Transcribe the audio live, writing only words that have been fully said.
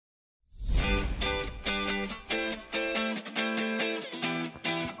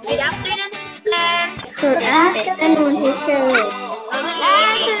Good afternoon, students. Good afternoon, teacher.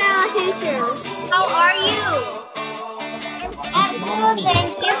 Okay. How are you?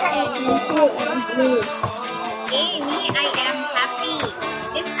 Thank you. Okay, me, I am happy.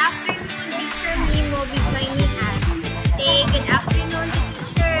 This afternoon, teacher Mim will be joining us. Say good afternoon to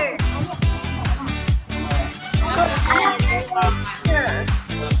teacher.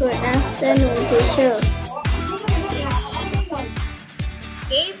 Good afternoon, teacher.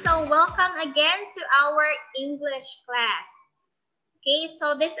 Okay, so welcome again to our English class. Okay,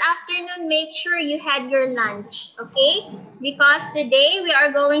 so this afternoon, make sure you had your lunch, okay? Because today we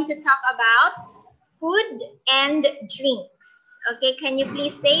are going to talk about food and drinks. Okay, can you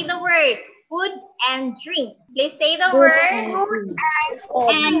please say the word food and drink? Please say the word food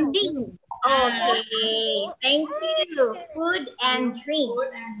and drink. Okay, thank you. Food and drink.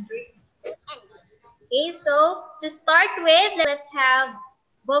 Okay, so to start with, let's have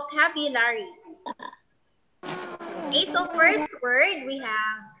vocabulary. Okay, so first word we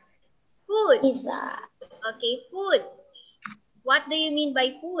have food. Okay, food. What do you mean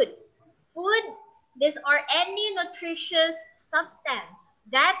by food? Food, these are any nutritious substance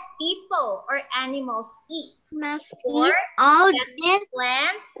that people or animals eat. Or all that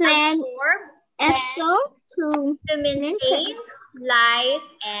plants absorb to maintain life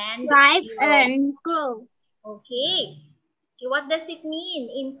and grow. Okay. Okay, what does it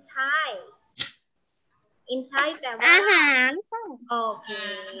mean in Thai? In Thai,แปลว่า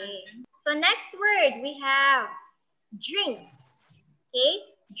Okay. So next word we have drinks. Okay,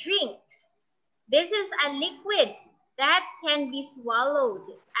 drinks. This is a liquid that can be swallowed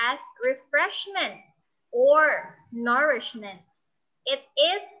as refreshment or nourishment. It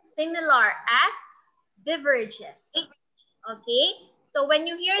is similar as beverages. Okay, so when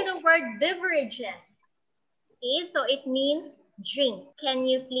you hear the word beverages, okay, so it means drink. Can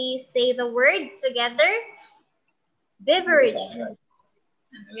you please say the word together? Beverages.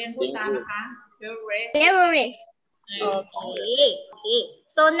 Beverage. Okay.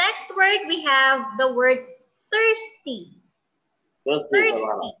 So next word we have the word thirsty. Thirsty.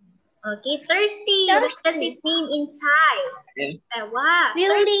 Okay, thirsty. What does it mean in Thai? แปลว่า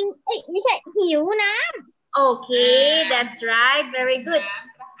Feeling ไม่ใช่หิวน้ Okay, that's right. Very good.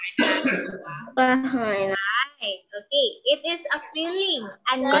 ำกระหายน้ Right. Okay, it is a feeling,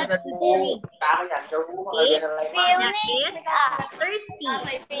 a need to drink. Okay, that is thirsty.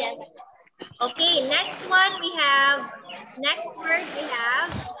 Okay, next word we have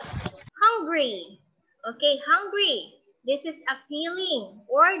hungry. Okay, hungry. This is a feeling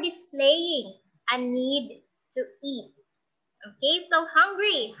or displaying a need to eat. Okay, so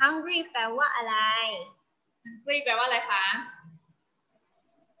hungry แปลว่าอะไร hungry แปลว่าอะไรคะ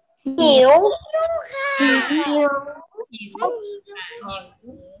หิว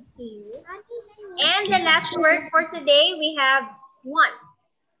And the last word for today we have want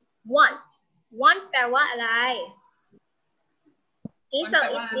แปลว่าอะไร Okay, so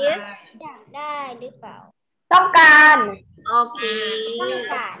it is อยากได้หรือเปล่า okay.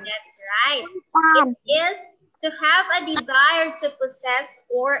 That's right. It is to have a desire to possess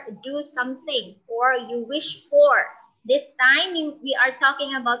or do something or you wish for. This time we are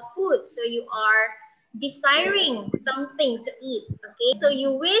talking about food, so you are desiring something to eat. Okay, so you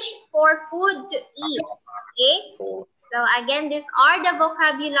wish for food to eat. Okay, so again, these are the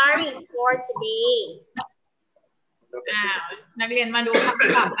vocabularies for today. นักเรียนมาดูค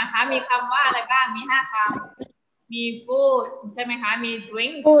ำศัพท์นะคะมีคำว่าอะไรบ้างมี5คำมี food ใช่ไหมคะมี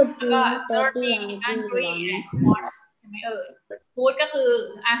drink แล้วก็ dirty hungry and hot ใช่ไหมfood ก็คือ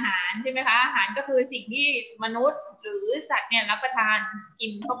อาหารใช่ไหมคะอาหารก็คือสิ่งที่มนุษย์หรือสัตว์เนี่ยรับประทานกิ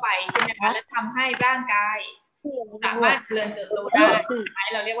นเข้าไปใช่ไหมคะและทำให้ร่างกายสามารถเจริญเติบโตได้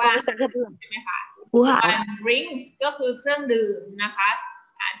เราเรียกว่าอาหารใช่ไหมคะdrinks ก็คือเครื่องดื่มนะคะ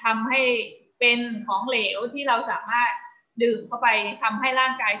ทำให้เป็นของเหลวที่เราสามารถดื่มเข้าไปทำให้ร่า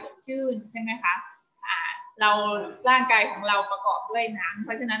งกายสดชื่นใช่ไหมคะร่างกายของเราประกอบด้วยน้ำเพ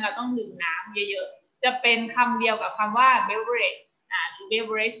ราะฉะนั้นเราต้องดื่มน้ำเยอะๆจะเป็นคำเดียวกับคำว่า beverage หรือ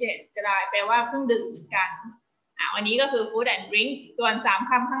beverages ก็ได้แปลว่าเครื่องดื่มเหมือนกันวันนี้ก็คือ food and drink ส่วน3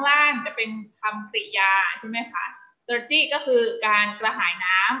คำข้างล่างจะเป็นคำกริยาใช่ไหมคะ thirsty ก็คือการกระหาย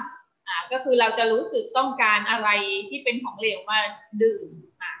น้ำก็คือเราจะรู้สึกต้องการอะไรที่เป็นของเหลวมาดื่ม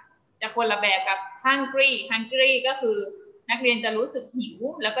จะคนละแบบกับ hungry ก็คือนักเรียนจะรู้สึกหิว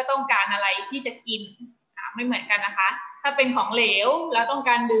แล้วก็ต้องการอะไรที่จะกินไม่เหมือนกันนะคะถ้าเป็นของเหลวแล้วต้อง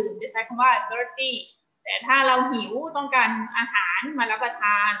การดื่มจะใช้คำว่า thirsty แต่ถ้าเราหิวต้องการอาหารมารับประท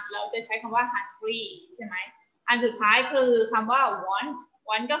านเราจะใช้คำว่า hungry ใช่ไหมอันสุดท้ายคือคำว่า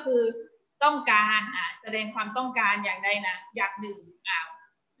want ก็คือต้องการแสดงความต้องการอย่างใดนะอยากดื่ม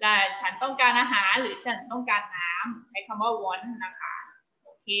แต่ฉันต้องการอาหารหรือฉันต้องการน้ำใช้คำว่า want นะคะโอ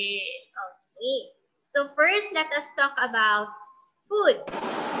เค Okay. So first, let us talk about food.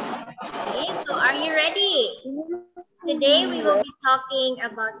 Okay. So are you ready? Today we will be talking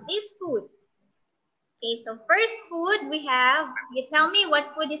about this food. Okay. So first food we have. You tell me what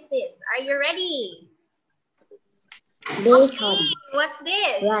food is this? Are you ready? Okay. What's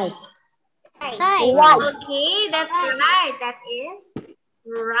this? Rice. Okay, that's right. That is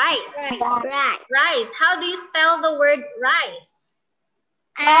rice. Rice. How do you spell the word rice?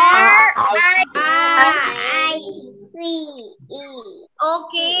 R-I-C-E.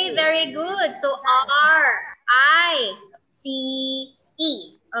 Okay, very good. So R-I-C-E.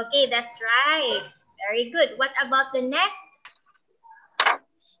 Okay, that's right. Very good. What about the next?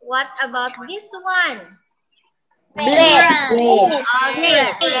 What about this one? Bread. Okay,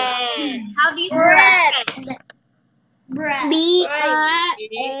 bread. How do you spell bread? B-R-E-A-D.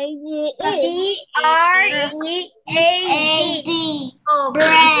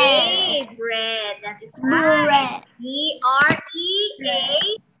 Okay, bread. That is right. B-R-E-A-D.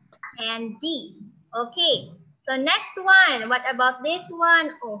 Okay. So next one. What about this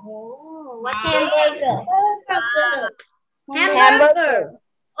one? Oh, what's Hamburger. Hamburger.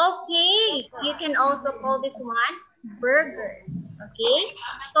 Okay. You can also call this one burger. Okay.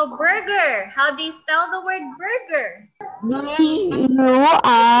 So burger. How do you spell the word burger? B-U-R-G-E-R.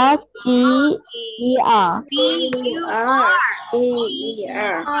 B-U-R-G-E-R.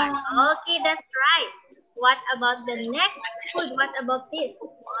 Okay, that's right. What about the next food? What about this? Wow.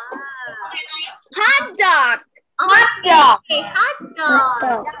 Hot dog. Okay, hot dog.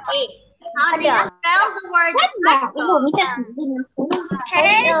 Okay. How do you spell the word hot dog?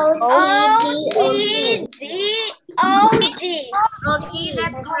 H-O-T-D-O-G. Okay,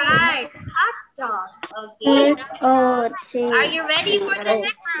 that's right. Hot dog. Okay. Are you ready for the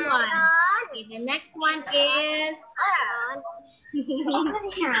next one? Okay, the next one is...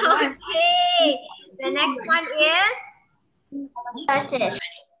 Okay. The next one is... Sausage.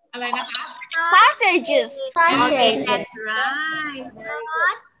อะไรนะคะ Sausages. Okay, that's right.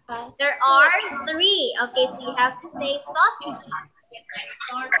 There are 3. Okay, so you have to say sausages.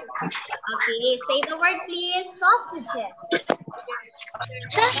 Okay, say the word please. Sausages.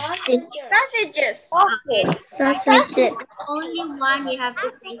 Sausages. Okay, Sausages. only one you have to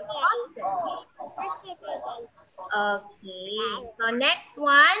say sausage. Okay, so next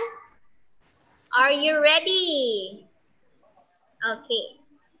one. Are you ready? Okay.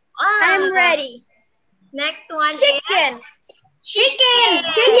 I'm ready. Next one Chicken. is chicken.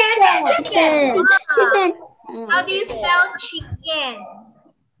 Wow. How do you spell chicken?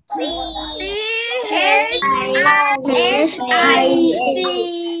 C-H-I-C-K-N.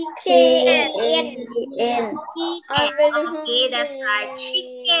 Okay, that's right.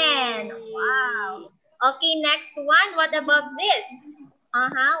 Chicken. Wow. Okay, next one. What about this?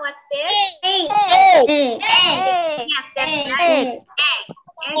 What's this? Egg. Yes, that's right. Egg.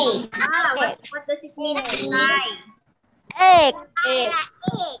 What does it mean inside? Egg.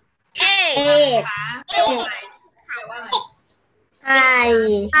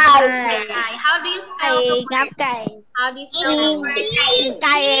 How do you spell the word? How do you spell the word?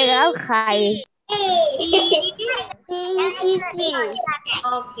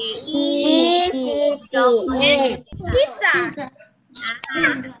 Okay. Pizza.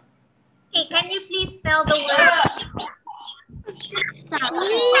 Okay, can you please spell the word?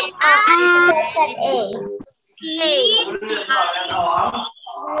 Okay,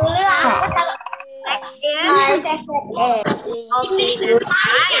 that's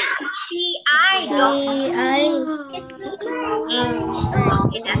right. C-I.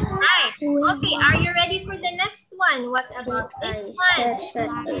 Okay, that's right. Okay, are you ready for the next one? What about this one?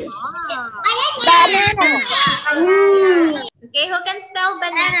 Banana. Okay, who can spell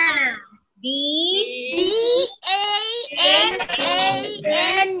banana? B-A-N-A-N-A.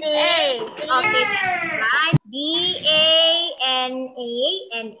 Okay, that's right. B-A-N-A-N-A.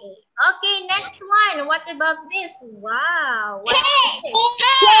 Okay, next one. What about this? Wow. What is this?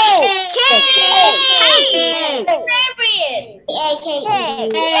 Cake.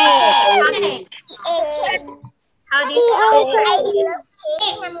 How do you spell the word?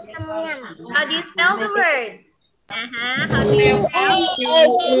 How do you spell the word? How do you spell?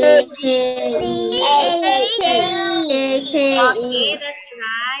 Okay, that's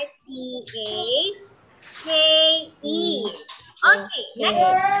right. C-A-K-E. Okay,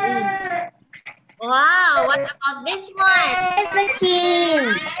 next. Wow, what about this one? Ice cream.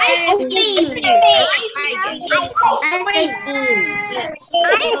 Ice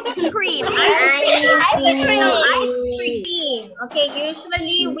cream. cream. Okay,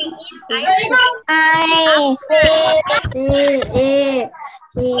 usually we eat ice cream.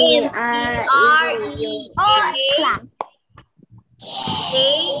 C-R-E-A-M.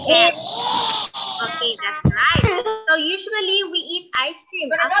 Okay, that's right. So usually we eat ice cream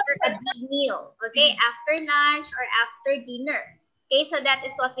after a big meal. Okay, after lunch or after dinner. Okay, so that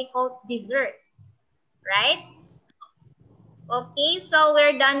is what we call dessert. Right? Okay, so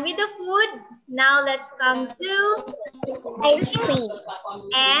we're done with the food. Now let's come to Ice cream.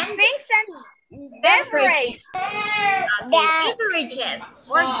 and Drinks and beverage. beverage. Okay, beverages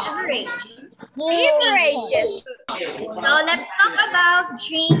or beverage. Beverages. So let's talk about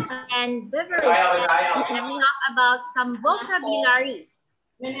drinks and beverages. Let's talk about some vocabularies.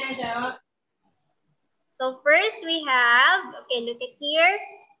 So first we have, okay, look at here.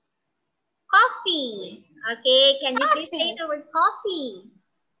 Coffee. Okay, can you please say the word coffee?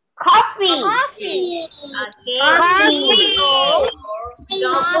 Coffee. Okay. Coffee.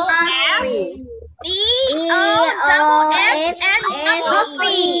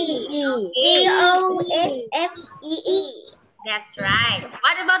 C-O-F-F-E-E. That's right.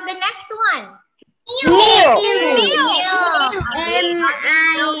 What about the next one? Milk. M-I-L-K.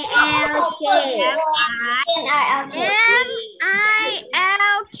 M-I-L-K. That's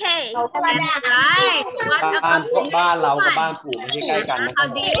right. What about the next บ้านเรากับ one? บ้านปู่ไม่ใช่ใกล้กันนะ How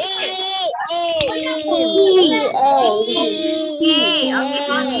do you read it? Okay,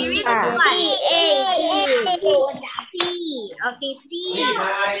 how do you read this one? C. Okay, C.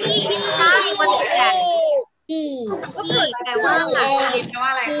 C is high. What is that? C. แปลว่าอะไร แปลว่า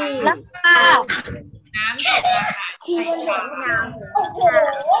อะไรคะ น้ำจาก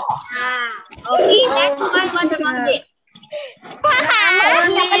Okay, next one. What about this?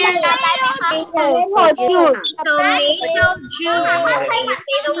 Tomato juice. Okay, you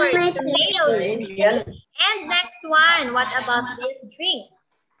say the word tomato juice. And next one. What about this drink?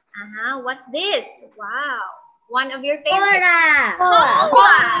 What's this? Wow. One of your favorites.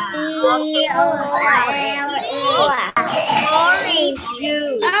 Cola. Okay, orange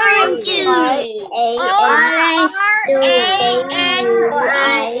juice. Orange juice.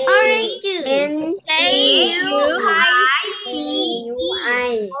 Orange juice.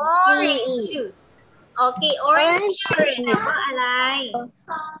 Orange juice. Okay, orange juice. แปลว่าอะไร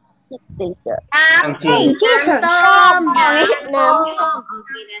Some.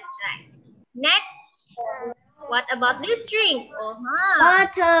 Okay, that's right. Next, what about this drink?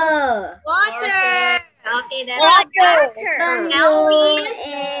 Water. Water. Okay, that's Water.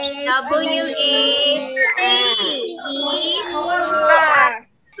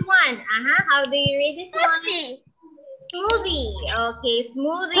 One. How do you read this one? Smoothie. Okay,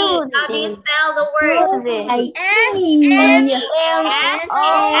 smoothie. How do you spell the word?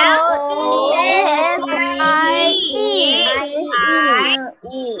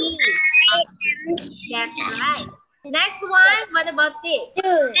 That's right. Next one, what about this?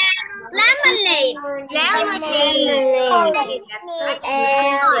 Lemonade. Okay, that's right.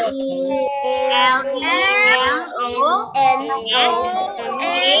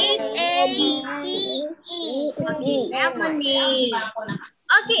 Lemonade.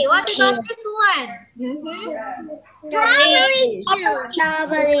 Okay, what about this one? Strawberry juice.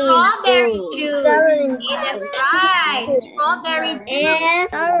 Strawberry juice. Okay, that's right. Strawberry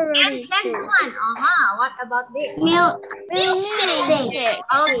juice. And next one. What about this? Milkshake.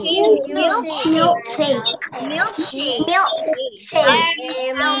 Okay, milkshake.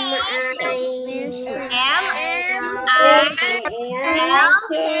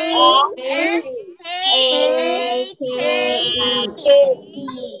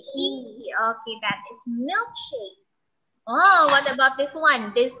 Okay, that is milkshake. Oh, what about this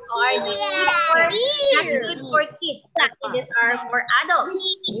one? These are not good for kids. These are for adults.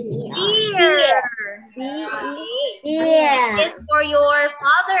 Beer. Okay. This is for your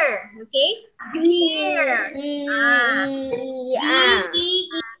father. Okay. Beer. B-E-E-R.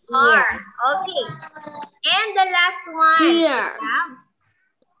 Okay. And the last one.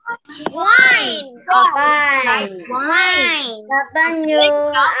 Wine. Wine. That's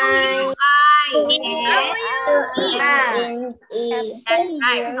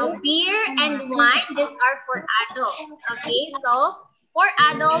right. So beer and wine, these are for adults. Okay, so for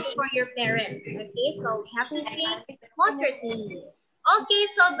adults, for your parents. Okay, so we have to drink moderately. Okay,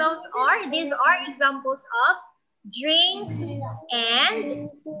 so these are examples of drinks and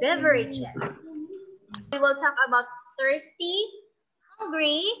beverages. We will talk about thirsty,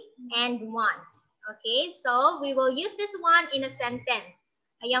 hungry, and want. Okay, so we will use this one in a sentence.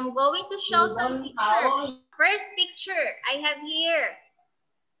 I am going to show some pictures. First picture I have here.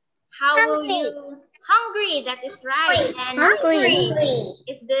 How will you Hungry, that is right. And Hungry.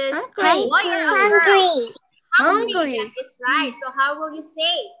 is the Hungry. boy or a girl? Hungry. Hungry, that is right. So how will you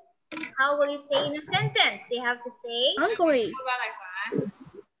say? How will you say in a sentence? You have to say Hungry. พูดว่าอะไรคะ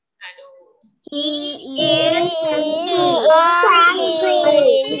ดู He is hungry.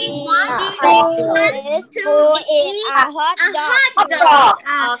 He wants to eat a hot dog.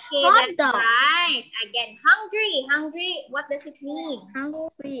 Okay, that's right. Again, hungry. Hungry, what does it mean?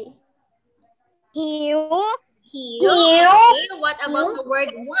 Hungry. หิว Okay, what about the word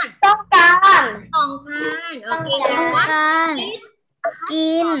want? ต้องการ Okay, he wants to eat a hot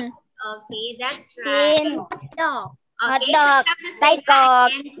กิน dog. Okay, that's right. ดอก Okay, hot dog, so we have to say ไส้กรอก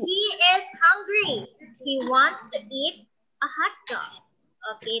that. And he is hungry. He wants to eat a hot dog.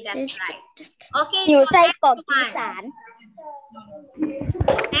 Okay, that's right. Okay, หิว so ไส้กรอก next กิน one. สาร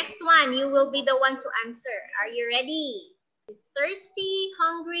Next one, you will be the one to answer. Are you ready? Thirsty,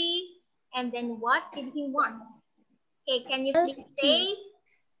 hungry, and then what did he want? Okay, can you please say?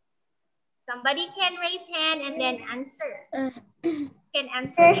 Somebody can raise hand and then answer. Can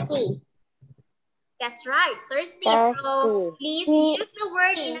answer. thirsty. That's right, thirsty. Thirsty. So please use the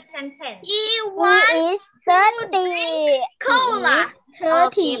word in a sentence. He is thirsty. Cola.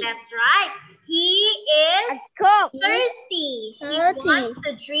 Okay, that's right. He is thirsty. He wants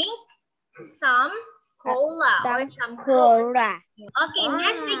to drink some cola or some Coke. Cola. Okay,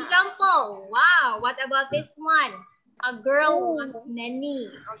 next example. Wow, what about this one? A girl wants many.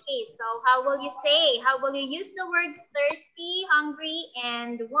 Okay, so how will you say? How will you use the word thirsty, hungry,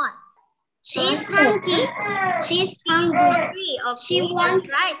 and want? She's hungry. She's hungry. Okay, She wants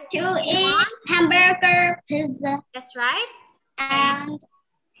right. to eat hamburger, pizza, That's right. and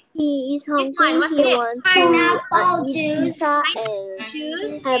He is This one, hungry. what's He this? wants pineapple to eat juice. pizza and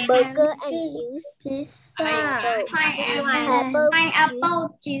Choose hamburger and juice. Pineapple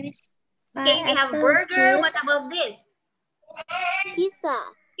juice. Okay, we have burger. What about this? Pizza.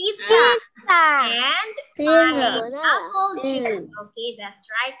 Pizza. And Pizza. pineapple juice. Okay, that's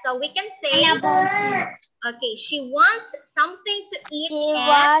right. So we can say, Pineapple juice. okay, she wants something to eat She and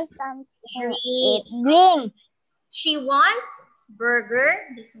wants something to eat. Drink. she wants burger,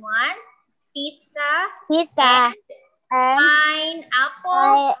 this one, pizza, Pizza and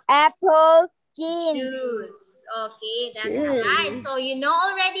pineapple juice. juice. Okay, that's right. So you know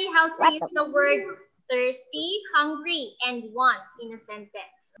already how to use the word thirsty, hungry, and want in a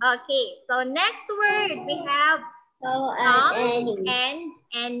sentence. Okay, so next word we have some and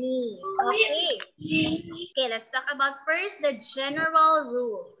any. Okay, let's talk about first the general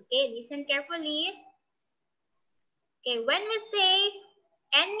rule. Okay, listen carefully. Okay, when we say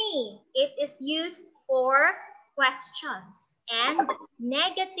any, it is used for questions and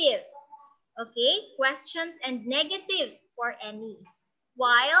negatives. Okay, questions and negatives for any.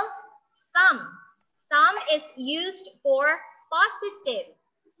 While some is used for positive.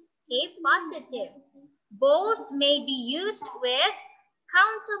 Okay, positive. Both may be used with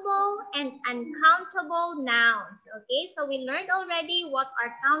countable and uncountable nouns. Okay, so we learned already what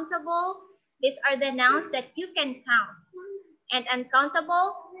are countable. These are the nouns that you can count. And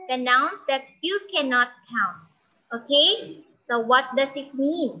uncountable, the nouns that you cannot count. Okay, so what does it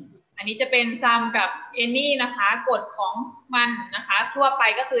mean? อันนี้จะเป็น some กับ any นะคะกฎของมันนะคะทั่วไป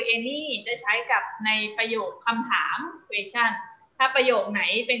ก็คือ any จะใช้กับในประโยคคำถาม question ถ้าประโยคไหน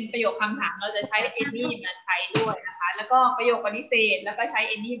เป็นประโยคคำถามเราจะใช้ any มาใช้ด้วยนะคะแล้วก็ประโยคปฏิเสธแล้วก็ใช้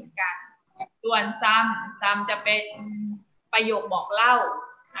any เหมือนกันส่วน some จะเป็นประโยคบอกเล่า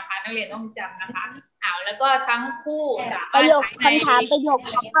นะคะนักเรียนต้องจำนะคะแล้วก็ทั้งคู่ประโยคคำถามประโยค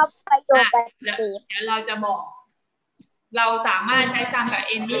เข้าประโยคปฏิเสธเดี๋ยวเราจะบอกเราสามารถใช้ซ้ำกับ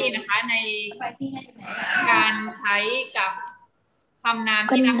any นะคะในการใช้กับคำนาม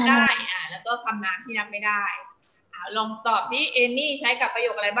ที่นับได้แล้วก็คำนามที่นับไม่ได้ลองตอบที่ any ใช้กับประโย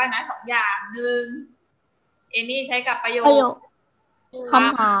คอะไรบ้างนะ2 อย่างหนึ่ง any ใช้กับประโยคค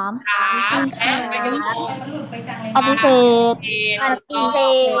ำถามและประโยคปฏิเสธ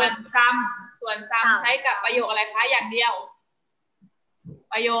ส่วนซ้ำใช้กับประโยคอะไรคะอย่างเดียว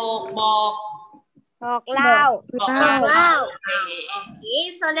ประโยคบอกเล่า Okay,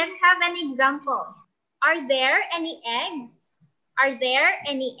 so let's have an example. Are there any eggs? Are there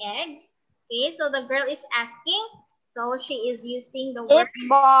any eggs? Okay, so the girl is asking. So she is using the word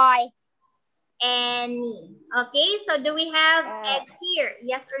boy. Any. Okay, so do we have eggs here?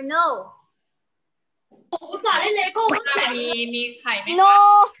 Yes or no? มีไข่ไหม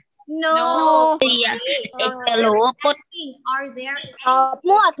No. Okay, so asking, are there eggs?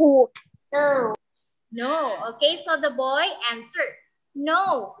 มั่วถูก No. Okay, so the boy answered,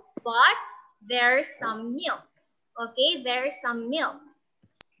 no, but there's some milk. Okay, there's some milk.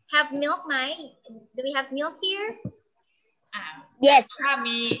 have milk ไหม do we have milk here yes ถ้า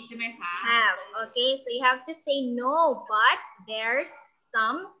มีใช่ไหมคะ have okay so you have to say no but there's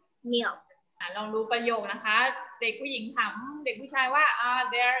some milk ลองดูประโยคนะคะ เด็กผู้หญิงถามเด็กผู้ชายว่าare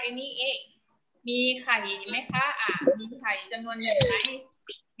there any eggs มีไข่ไหมคะมีไข่จำนวนหนึ่งไหม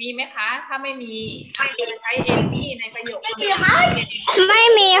มีไหมคะถ้าไม่มีจะใช้ any ในประโยคไม่มีค่ะไม่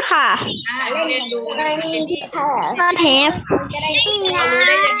มีค่ะเรียนดูไม่มีค่ะก็เทสเรารู้ไ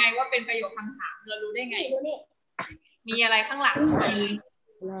ด้ยังไงว่าเป็นประโยคคำถามเรารู้ได้ไงมีอะไรข้างหลัง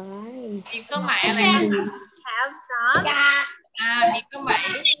มีเครื่องหมายอะไร have some มีเครื่องหมาย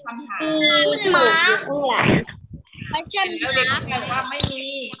คำถาม ม้า แล้วเด็กบอกว่าไม่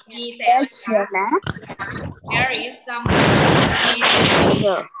มีแต่ there is some ใช่ไ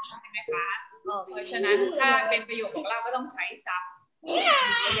หมคะเพราะฉะนั้นถ้าเป็นประโยคของเราก็ต้องใช้ some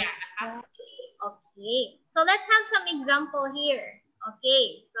ตัวอย่างนะคะ okay so let's have some example here okay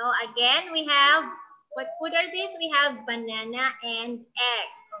so again we have what food are these we have banana and egg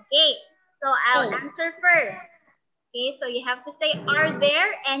okay so I'll answer first okay so you have to say are there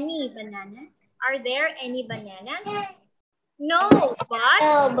any bananas are there any bananas no but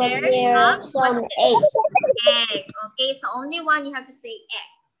there are some eggs okay so only one you have to say egg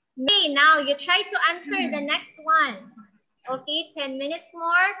okay now you try to answer the next one okay 10 minutes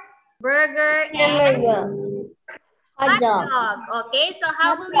more burger and hot dog okay so how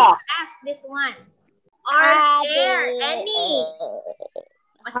will you ask this one are there any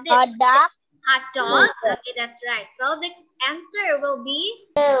what's this hot dog hot dog okay that's right so the answer will be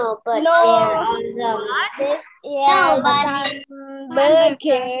but no what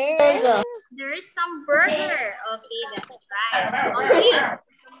burger there is some burger okay that's right okay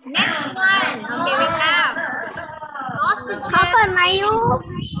next one okay we have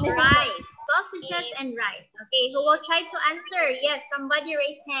sausages and rice okay who will try to answer yes somebody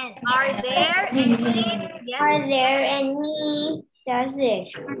raise hand are there any yes are there any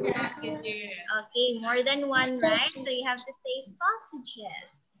sausage okay more than one right so you have to say sausages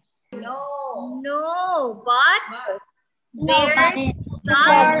no but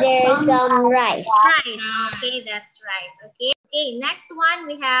there's some rice okay that's right okay next one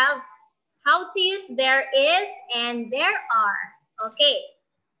we have how to use there is and there are okay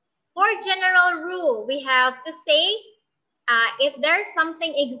for general rule we have to say if there's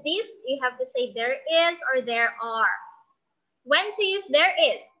something exists you have to say there is or there are when to use there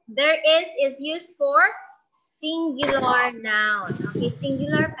is used for singular noun okay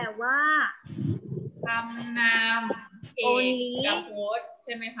singular แปลว่าคำนามเอกพจน์ใ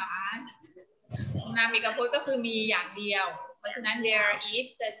ช่ไหมคะนามเอกพจน์ก็คือมีอย่างเดียวเพราะฉะนั้น there is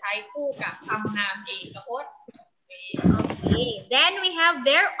จะใช้คู่กับคำนามเอกพจน์ okay then we have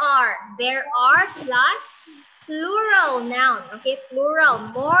there are plus plural noun okay plural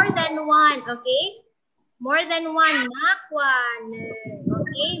more than one okay more than one มากกว่าหนึ่ง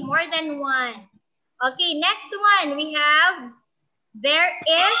okay more than one okay next one we have there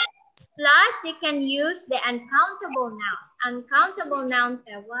is plus you can use the uncountable noun แป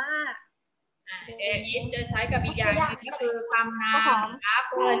ลว่าthere is จะใช้กับอีกอย่างนึงก็คือคำนามครับ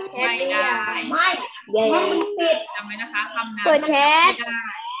ไม่ได้จำไว้นะคะคำนามไม่ได้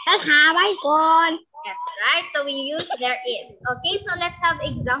that's right so we use there is okay so let's have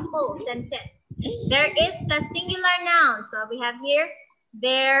example sentence there is plus singular noun so we have here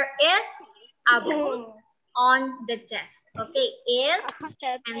there is a book on the desk okay is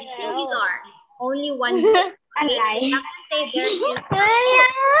and singular only one book okay you have to say there is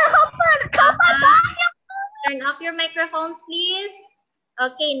turn off your microphones please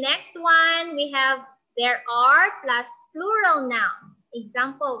okay next one we have there are plus plural noun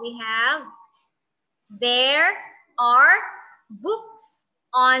example we have there are books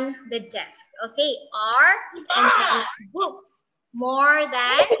on the desk okay are and then books more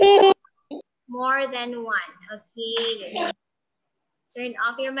than one okay turn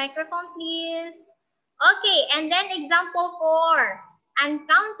off your microphone please okay and then example for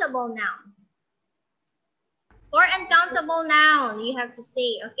uncountable noun for uncountable noun you have to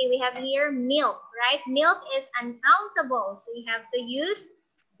say okay we have here milk right milk is uncountable so you have to use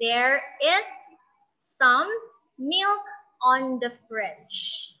there is some milk on the fridge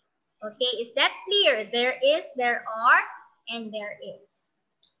okay is that clear there is there are and there is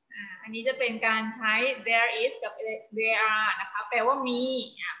อันนี้จะเป็นการใช้ there is กับ there are นะคะแปลว่ามี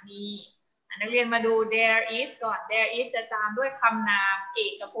นักเรียนมาดู there is ก่อน there is จะตามด้วยคำนามเอ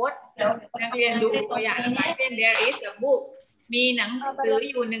กพจน์นักเรียนดูตัวอย่างนะคะเช่น there is a book มีหนังสือ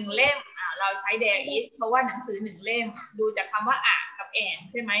อยู่หนึ่งเล่มเราใช้ there is เพราะว่าหนังสือหนึ่งเล่มดูจากคำว่ากับ and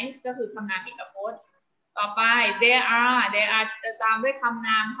ใช่ไหมก็คือคำนามเอกพจน์ ต่อไป there are จะตามด้วยคำน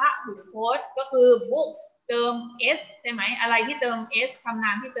ามพหูพจน์ก็คือ books เติม s ใช่ไหมอะไรที่เติม s คำน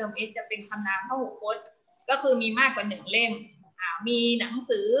ามที่เติม s จะเป็นคำนามพหูพจน์ก็คือมีมากกว่า1เล่มมีหนัง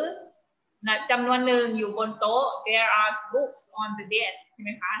สือจำนวนหนึ่งอยู่บนโต๊ะ there are books on the desk ใช่ไห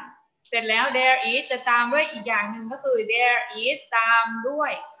มคะเสร็จแล้ว there is จะตามด้วยอีกอย่างหนึ่งก็คือ there is ตามด้ว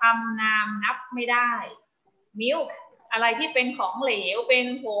ยคำนามนับไม่ได้ milk อะไรที่เป็นของเหลวเป็น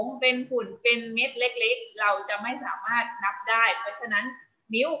ผงเป็นฝุ่นเป็นเม็ดเล็กๆเราจะไม่สามารถนับได้เพราะฉะนั้น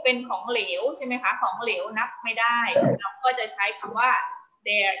milk เป็นของเหลวใช่ไหมคะของเหลวนับไม่ได้เราก็จะใช้คำว่า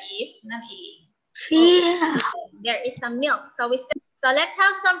there is นั่นเอง There is some milk. So let's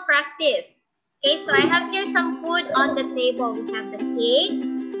have some practice. Okay, so I have here some food on the table. We have the cake,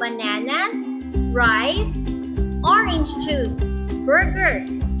 bananas, rice, orange juice, burgers,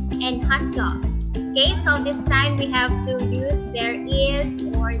 and hot dog. Okay, so this time we have to use there is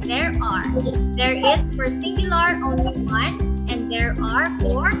or there are. There is for singular only one, and there are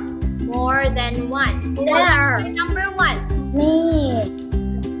for more than one. Who will answer number one? Me.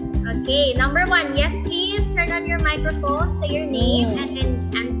 Okay, number one. Yes, please turn on your microphone, say your name, and then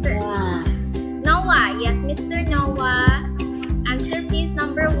answer. Noah. Yes, Mr. Noah. Answer please,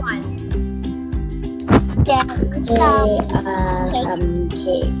 number one. Some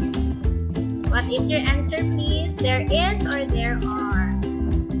cake. What is your answer, please? There is or there are?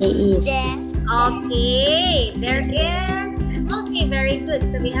 There is. Okay, there is. Okay, very good.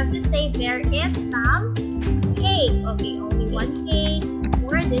 So we have to say there is some cake. Okay, only one cake.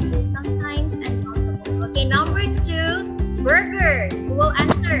 Or this is sometimes impossible. Okay, number two, burgers. Who will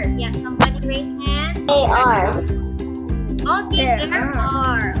answer? Yes, somebody raise hand. They are. Okay, there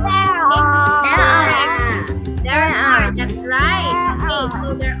are. There are. That's right. Okay,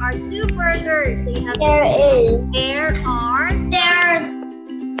 so there are two burgers. So you have There is. There are. There's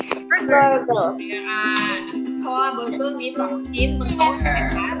Burgers. burger. เพราะว่าเบอร์เกอร์มี2ชิ้นบนโต๊ะนะ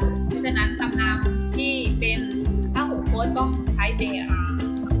คะเพราะฉะนั้นคำนามที่เป็นพหูพจน์ต้องใช้ there are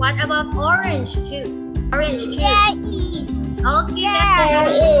What about orange juice? Orange juice. Okay, that's There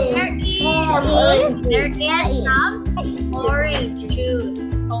right. is. There is some orange juice.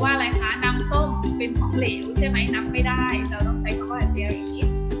 เพราะว่าอะไรคะน้ำส้มเป็นของเหลวใช่ไหมนับไม่ได้เราต้องใช้คำว่า there is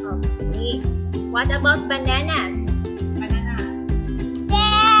Okay. What about bananas? banana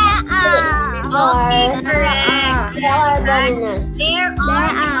Okay, correct. There are bananas. There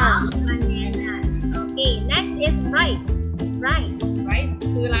are bananas. Okay, next is rice. Rice. right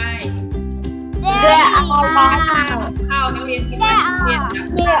คืออะไร There are. ข้าวนักเรียนกินนักเรียนนับ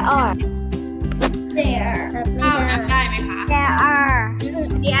There are. There. ข้าวนับได้ไหมคะ There are.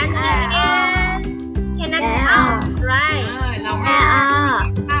 The answer is cannot count. Right. เราไม่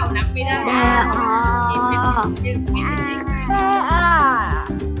ข้าวนับไม่ได้ There are.เป็น There are.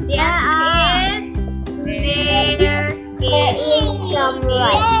 The answer is there is some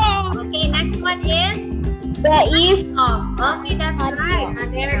rice. Okay, next one is There is. oh. Okay, that's right.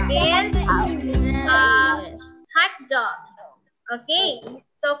 There is hot dog. Okay,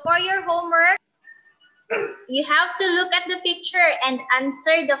 so for your homework, you have to look at the picture and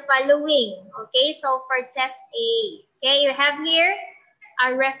answer the following. Okay, so for test A, okay, you have here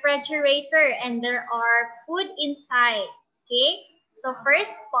a refrigerator and there are food inside. Okay, so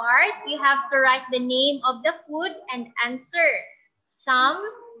first part, you have to write the name of the food and answer some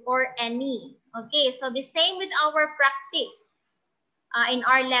or any. Okay, so the same with our practice in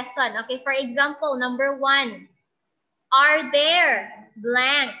our lesson. Okay, for example, number one, are there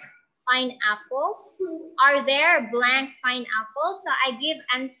blank pineapples? Are there blank pineapples? So I give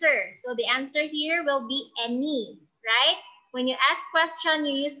answer. So the answer here will be any, right? When you ask question,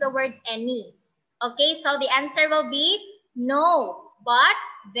 you use the word any. Okay, so the answer will be no, but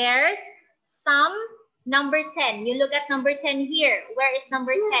there's some. Number 10. You look at number 10 here. Where is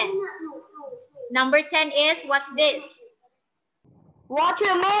number 10? Number 10 is, what's this?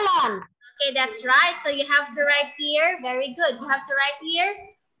 Watermelon. Okay, that's right. So you have to write here. Very good. You have to write here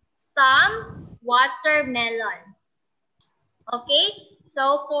some watermelon. Okay,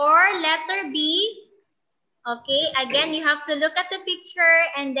 so for letter B, okay, again, you have to look at the picture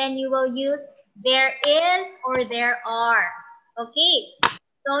and then you will use there is or there are. Okay,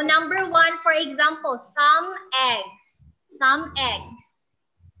 so number one, for example, some eggs. Some eggs.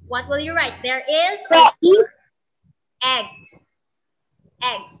 What will you write? There is or eggs.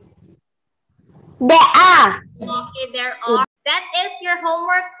 Eggs. There are. Okay, there are. That is your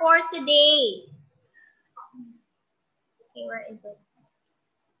homework for today. Okay, where is it?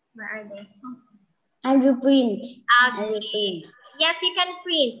 Where are they? I will print. Okay. Yes, you can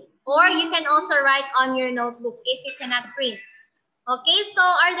print. Or you can also write on your notebook if you cannot print. Okay, so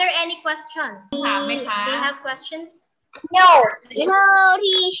are there any questions? Do you have questions? No. No,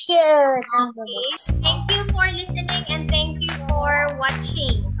 teacher. Okay. Thank you for listening and thank you for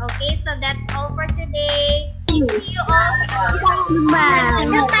watching. Okay, so that's all for today. See you all. Bye.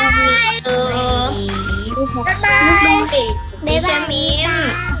 Bye bye. Bye bye.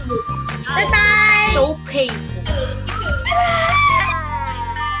 Bye bye. So painful.